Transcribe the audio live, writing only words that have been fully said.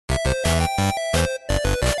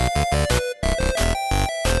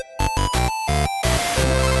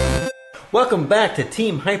Welcome back to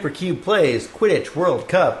Team Hypercube Plays Quidditch World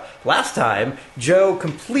Cup. Last time, Joe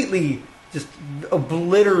completely just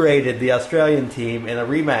obliterated the Australian team in a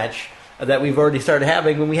rematch that we've already started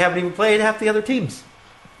having when we haven't even played half the other teams.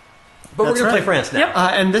 But we're going to play France now. Yep.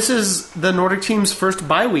 And this is the Nordic team's first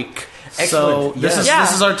bye week. Excellent. So this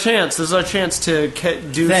is our chance. This is our chance to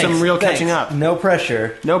do some real catching up. No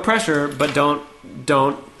pressure. No pressure, but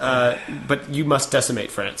but you must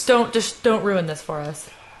decimate France. Don't ruin this for us.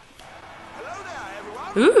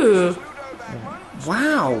 Ooh.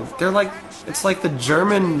 Wow. It's like the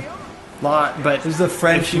German lot, but This is the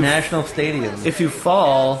French national stadium. if you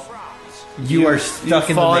fall, you are stuck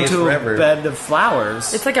in the fall maze into forever. a bed of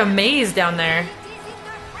flowers. It's like a maze down there.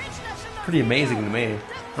 Pretty amazing to me.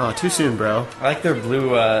 Oh, too soon, bro. I like their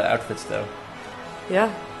blue outfits, though.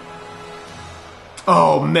 Yeah.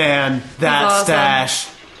 Oh, man. That That's awesome.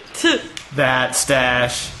 stash. That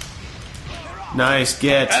stash. Nice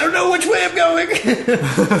get. I don't know which way I'm going.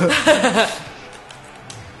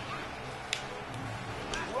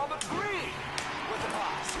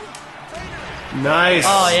 Nice.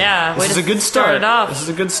 Oh, yeah. This is a good start. This is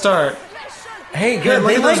a good start. Hey, Good. good. Look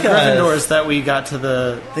They at those like us. Gryffindors that we got to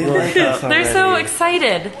the They World like Cup. us They're so already.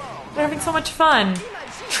 excited. They're having so much fun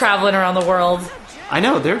traveling around the world. I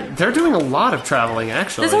know they're doing a lot of traveling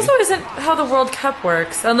actually. This also isn't how the World Cup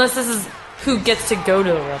works, unless this is who gets to go to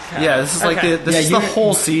the World Cup. Yeah, this is like Okay. this is the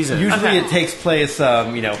whole season. Usually Okay. it takes place, in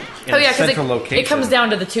a central location. it comes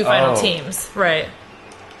down to the two final Oh. teams, right?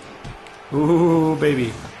 Ooh,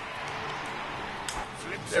 baby.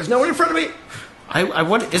 There's no one in front of me. I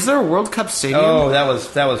wonder, is there a World Cup stadium? Oh, that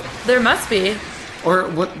was. There must be. Or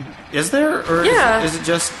what is there? Or Yeah. is it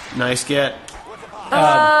just nice get?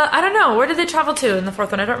 I don't know. Where did they travel to in the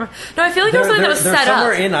fourth one? I don't remember. No, I feel like it was something that was they're set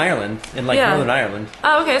somewhere up. in Ireland, in Yeah. Northern Ireland.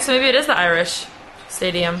 Oh, okay. So maybe it is the Irish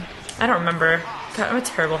stadium. I don't remember. God, I'm a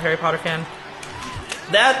terrible Harry Potter fan.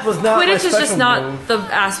 That was not. Quidditch my is just special not move. the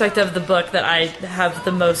aspect of the book that I have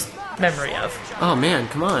the most memory of. Oh man,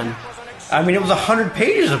 come on. I mean, it was 100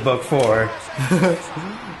 pages of book 4.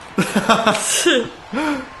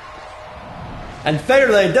 And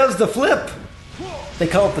Federley does the flip. They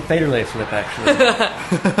call it the Federley flip, actually.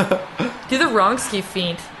 Do the Wronski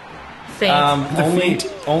feint. Feint.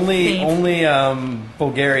 Only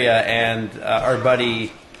Bulgaria and our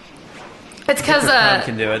buddy. It's because Khan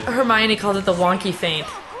can do it. Hermione called it the wonky feint.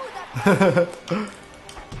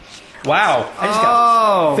 Wow! I just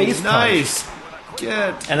got face punched. nice.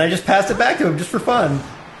 Get And I just passed it back to him just for fun.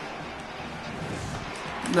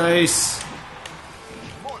 nice.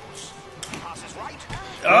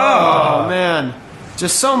 Oh man,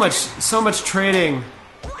 just so much trading.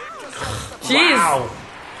 Jeez. Wow!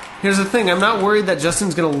 Here's the thing: I'm not worried that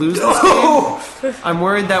Justin's going to lose this game. I'm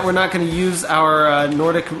worried that we're not going to use our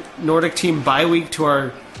Nordic team bye week to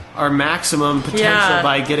our maximum potential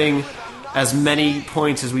by getting as many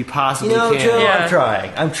points as we possibly can. Joe, Yeah.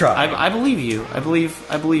 I'm trying. I believe you. I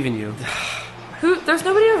believe in you. There's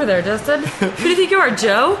nobody over there, Justin. Who do you think you are,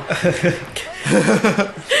 Joe?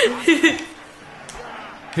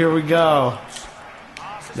 Here we go.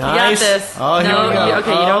 Nice. You got this. Oh, here we go.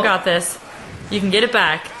 Okay, you don't got this. You can get it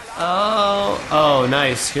back. Oh,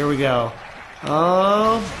 nice. Here we go.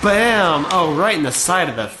 Oh, bam. Oh, right in the side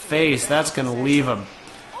of the face. That's going to leave a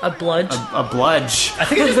bludge. a bludge. I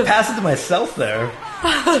think I just passed it to myself there.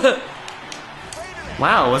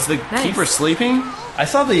 Wow, was the keeper sleeping? I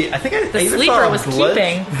saw I think I either sleeper saw a was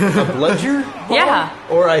keeping. a bludger. Yeah.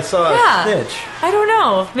 Or I saw a snitch. I don't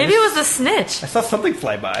know. Maybe it was the snitch. I saw something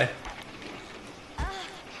fly by.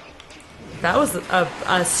 That was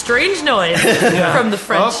a strange noise from the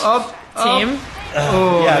French team.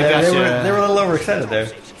 Oh, Yeah, I got they you. were a little overexcited there.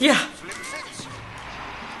 Yeah.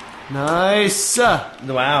 Nice.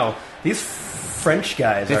 Wow, these French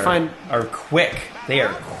guys are quick. They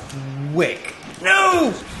are quick.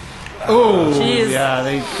 No. Oh, Jeez. yeah,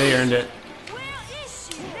 they earned it.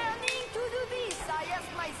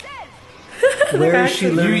 Where is she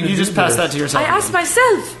learning? You just passed that to yourself. I asked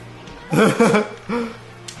myself.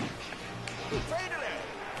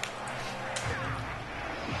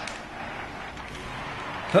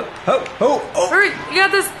 Oh! Hurry, you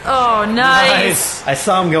got this. Oh, nice. I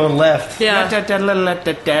saw him going left. Yeah.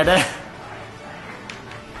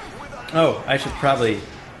 Oh, I should probably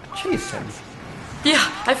chase him. Yeah,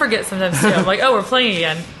 I forget sometimes too. I'm like, oh, we're playing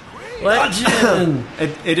again. What?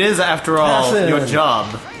 It is, after all, Passing. your job.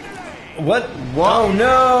 What? Oh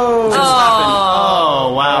no!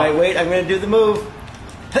 Oh, wow. Wait, I'm gonna do the move.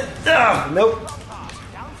 Nope.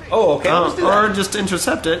 Oh, okay. Let's do that. Or just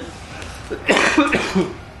intercept it.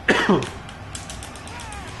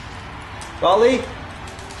 Volley.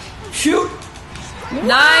 Shoot.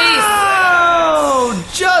 Nice! Oh,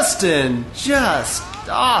 Justin! Just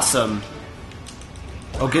awesome.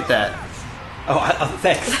 Oh, get that. Oh,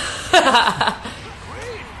 thanks.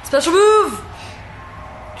 Special move!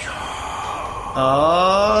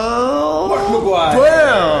 Oh. Mark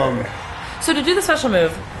McGuire. Bam! So to do the special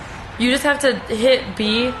move, you just have to hit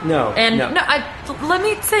B. No, And no. Let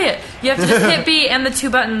me say it. You have to just hit B and the 2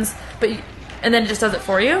 buttons, and then it just does it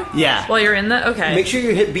for you. Yeah. While you're in the okay. Make sure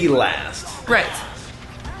you hit B last. Right.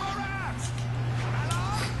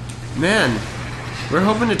 Man, we're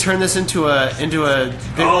hoping to turn this into a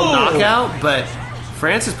big old knockout, but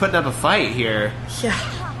France is putting up a fight here.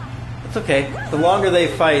 Yeah. It's okay. The longer they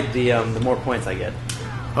fight, the more points I get.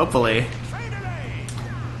 Hopefully.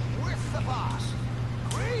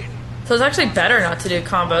 So it's actually better not to do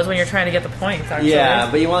combos when you're trying to get the points. Actually. Yeah,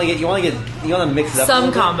 but you want to mix it up. Some a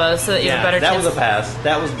little bit. combos so that you have a better that chance. was a pass.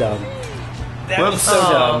 That was dumb. That was Whoops. so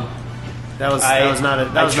dumb. That was not a.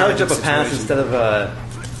 That I was not charged a up good a pass situation. instead of a.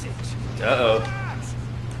 Uh-oh.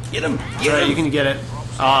 Get him. All right, you can get it.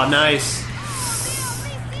 Oh, nice.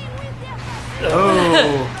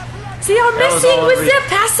 Oh. See, I'm That was missing all with over zip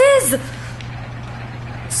passes.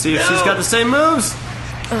 See if she's got the same moves.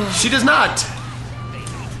 She does not.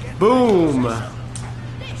 Boom.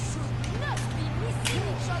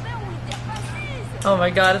 Oh my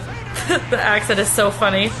god, the accent is so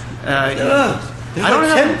funny. There's I don't like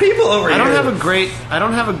have- 10 people over here. I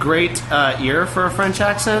don't have a great ear for a French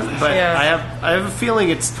accent, but Yeah. I have a feeling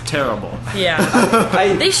it's terrible. Yeah,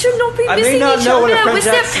 I, they should not be I may missing not each know what a other with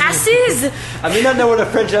French their accent passes. I may not know what a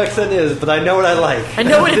French accent is, but I know what I like. I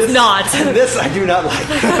know what it's This- not. And this I do not like.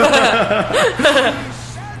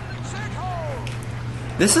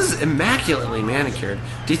 This is immaculately manicured.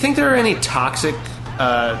 Do you think there are any toxic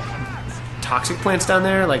plants down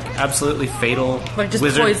there? Like absolutely fatal, Like just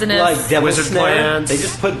wizard, poisonous. Like devil Wizard snare. plants. They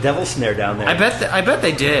just put devil snare down there. I bet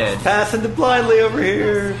they did. Passing it blindly over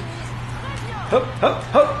here. Hop, hop,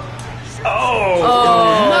 hop.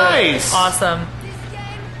 Oh, Nice. awesome.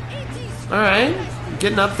 All right,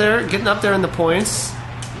 getting up there in the points.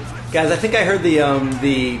 Guys, I think I heard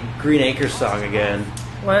the Green Acres song again.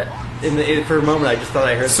 What? For a moment, I just thought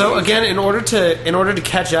I heard. So again, in order to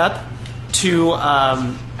catch up to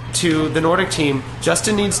the Nordic team,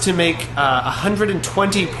 Justin needs to make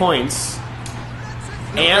 120 points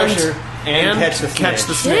and pressure. And catch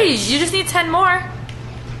the snitch. Hey, you just need 10 more.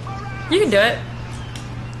 You can do it.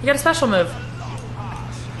 You got a special move.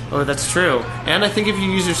 Oh, that's true. And I think if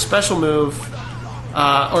you use your special move,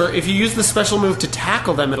 or if you use the special move to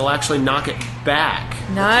tackle them, it'll actually knock it back.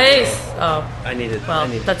 Nice. Oh, I needed. Well, I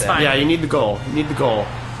needed that's that. fine. Yeah, you need the goal.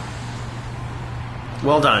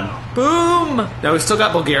 Well done. boom. Now we've still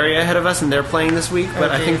got Bulgaria ahead of us, and they're playing this week,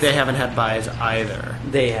 but I think geez. they haven't had buys either.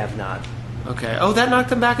 They have not. Okay. Oh, that knocked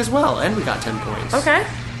them back as well, and we got 10 points. Okay.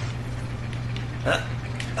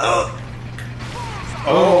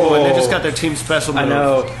 Oh, and they just got their team special move. I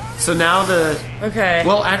know. So now Okay.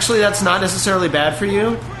 well, actually, that's not necessarily bad for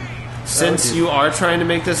you, since dude. you are trying to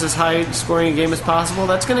make this as high scoring a game as possible.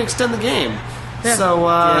 That's going to extend the game. Yeah. So,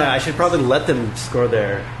 Yeah, I should probably let them score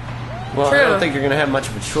there. well, I True. don't think you're going to have much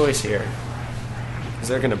of a choice here, because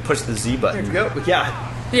they're going to push the Z button. Go. Yeah.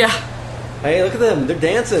 yeah. Hey, look at them. They're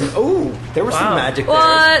dancing. Oh, there was some Wow. magic there.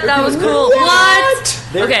 What? They're That was doing cool. good. What?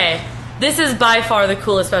 They're- Okay. This is by far the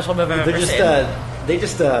coolest special move I've They're ever just,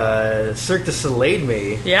 seen. Cirque du Soleil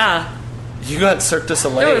me. Yeah. You got Cirque du There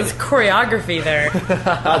Soleil. was choreography there.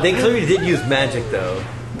 They clearly did use magic, though.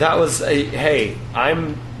 That was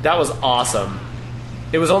that was awesome.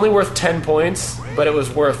 It was only worth 10 points, but it was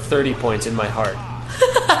worth 30 points in my heart.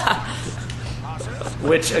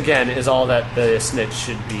 Which again is all that the snitch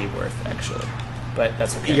should be worth, actually. But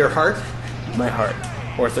that's okay. Your heart? My heart,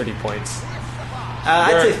 or 30 points.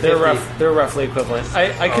 I'd say 50. They're roughly equivalent.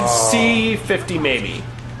 I could see 50 maybe.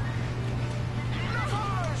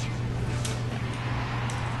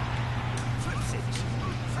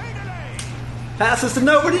 Passes to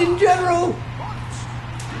nobody in general.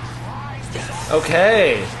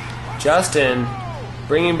 Okay, Justin,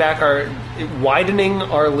 widening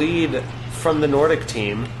our lead from the Nordic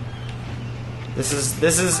team. This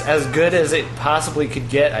is as good as it possibly could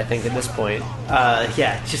get, I think, at this point.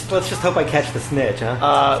 Yeah. Let's just hope I catch the snitch,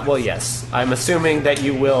 huh? Well, yes. I'm assuming that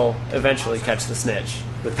you will eventually catch the snitch.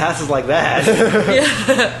 With passes like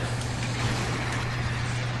that.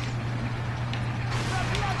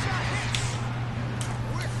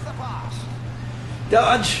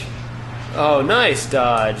 Dodge. Oh, nice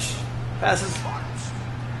dodge. Passes.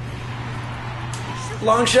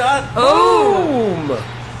 Long shot. Boom!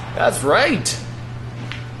 That's right.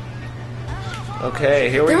 Okay,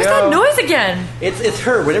 here we There was go. that noise again. It's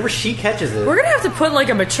her. Whenever she catches it. We're gonna have to put like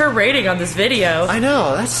a mature rating on this video. I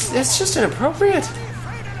know, that's just inappropriate.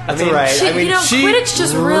 That's all right. She, I mean, she Quidditch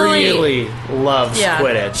just really loves Yeah.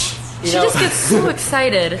 Quidditch. She just gets so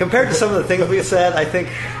excited. compared to some of the things we said, I think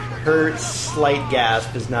her slight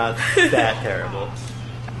gasp is not that terrible.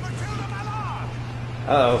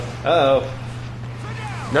 Uh-oh.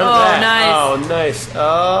 None of that. Nice. Oh, nice. Oh.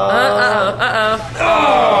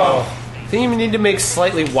 Uh-oh. I think you need to make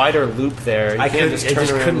slightly wider loop there. You I can't couldn't- just it turn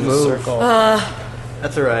just around couldn't in a move. circle.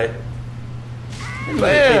 That's all right. You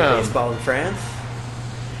play Bam. baseball in France.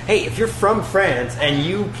 Hey, if you're from France and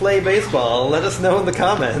you play baseball, let us know in the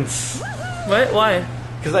comments. What? Why?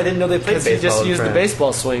 Because I didn't know they played Because you baseball just in used the France.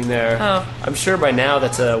 baseball swing there. Oh. I'm sure by now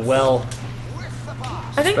that's a well...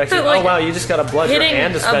 I think that oh, like wow, you just got a bludger hitting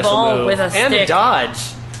and a a special ball move. with a and a stick. dodge.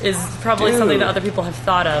 is probably Dude. something that other people have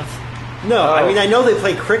thought of. No, I Oh. mean, I know they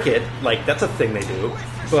play cricket. Like, that's a thing they do.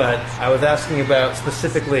 But I was asking about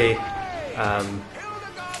specifically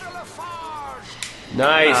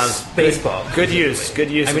Nice. baseball. Good use. Good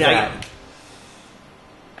use I mean, of that.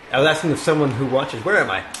 I was asking if someone who watches... Where am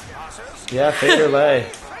I? Yeah, fade or lay.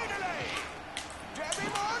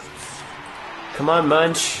 Come on,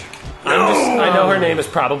 Munch. I know her name is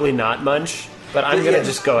probably not Munch, but I'm going to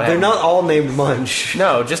just go ahead. They're not all named Munch.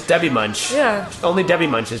 No, just Debbie Munch. Yeah. Only Debbie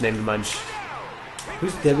Munch is named Munch.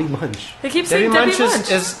 Who's Debbie Munch? They keep Debbie saying Munch, Debbie Munch.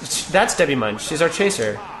 is that's Debbie Munch. She's our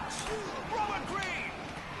chaser.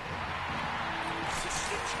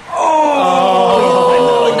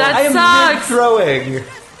 Oh, I that am sucks. throwing.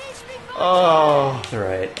 Oh, That's all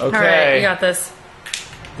right. okay. All right, you got this.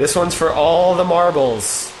 This one's for all the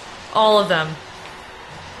marbles. All of them.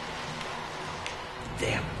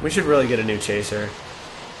 Damn. We should really get a new chaser.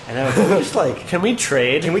 I know. Can we just like... Can we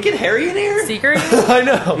trade? Can we get Harry in here? Seeker? I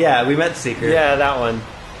know. Yeah, we met Seeker. Yeah, that one.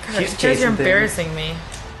 She's You guys chasing are things. embarrassing me.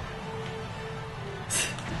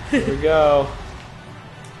 Here we go.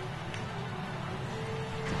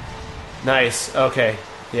 Nice. Okay.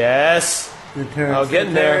 Yes. Return. Oh,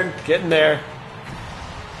 getting there. Getting there.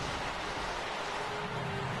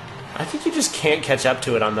 I think you just can't catch up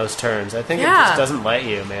to it on those turns. I think it Yeah. just doesn't let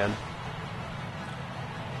you, man.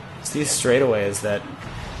 It's these straightaways that...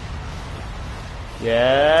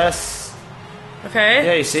 Yes. Okay.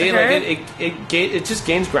 Yeah, you see? Okay. Like it just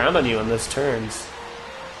gains ground on you on those turns.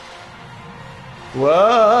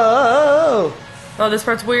 Whoa! Oh, this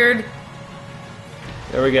part's weird.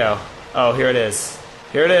 There we go. Oh, here it is.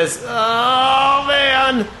 Here it is. Oh,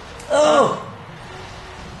 man! Oh!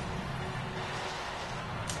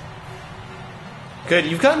 Good.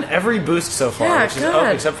 You've gotten every boost so far. Yeah, which is, good. oh,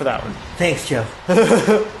 except for that one. Thanks, Joe.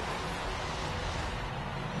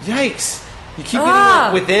 Yikes! You keep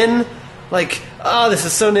Ah. getting within, like, oh, this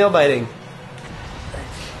is so nail biting.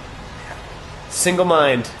 Single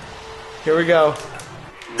mind. Here we go.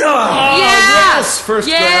 yeah. Yes, first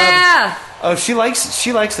grab. Yeah. Oh, she likes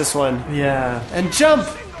this one. Yeah. And jump.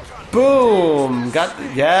 Boom. Got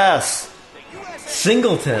yes.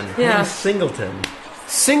 Singleton. Yeah. Who's Singleton.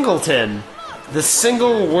 Singleton, the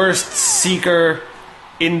single worst seeker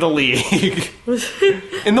in the league,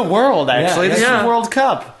 in the world. Actually, Yeah, this yeah. is the World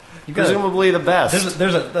Cup. got Presumably the best.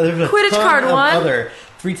 There's a Quidditch ton card of one. other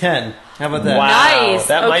 310. How about that? Wow, Nice,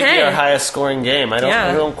 that might be okay. our highest scoring game. I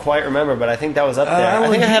Yeah. don't quite remember, but I think that was up there. I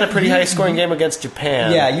think I had a pretty high scoring game against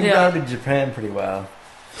Japan. Yeah, you Yeah. routed Japan pretty well.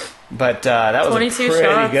 But that was a 22 pretty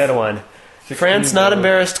shots. good one. France not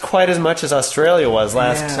embarrassed quite as much as Australia was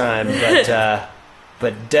last Yeah. time,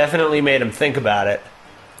 but definitely made them think about it.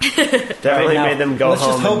 Definitely now, made them go let's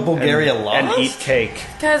just home hope and, Bulgaria and lost. eat cake.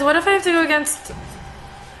 Guys, what if I have to go against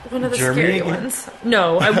one of the Germany scary again? ones?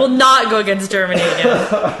 No, I will not go against Germany again.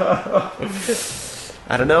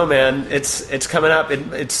 I don't know, man. It's coming up.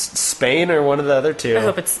 It's Spain or one of the other two. I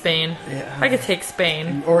hope it's Spain. Yeah. I could take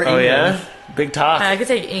Spain. Or Oh England. yeah, big talk. I could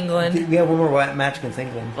take England. We have one more match against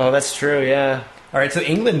England. Oh, that's true. Yeah, All right, so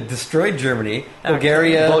England destroyed Germany.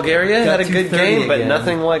 Bulgaria Had got a good 230 game, but again.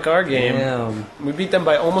 nothing like our game. Damn. We beat them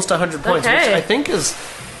by almost 100 points, which Okay. I think is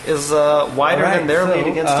wider All right, than their so, lead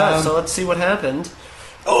against us. So let's see what happened.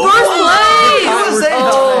 First place! USA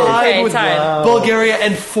Oh, tied okay, with tied. Bulgaria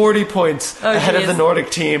and 40 points Oh, ahead of geez. the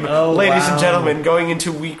Nordic team. Oh, Ladies and wow. gentlemen, going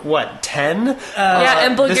into week, what, 10? Yeah,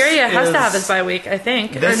 and Bulgaria this has to is- have his bye week, I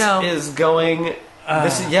think. This or no? is going...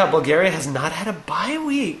 Bulgaria has not had a bye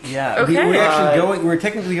week. Yeah, Okay. we're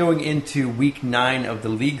technically going into week 9 of the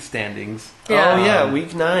league standings. Yeah. Oh, yeah,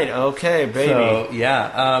 week 9. Okay, baby. So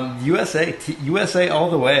yeah, USA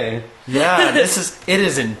all the way. Yeah, it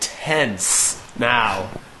is intense now.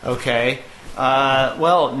 Okay.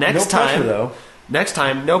 Well, next No pressure, time though. Next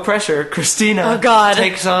time, no pressure. Christina Oh, God.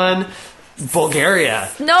 takes on Bulgaria.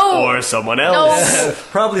 No. Or someone else. No.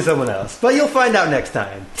 Probably someone else. But you'll find out next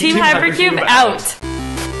time. Team Hypercube out.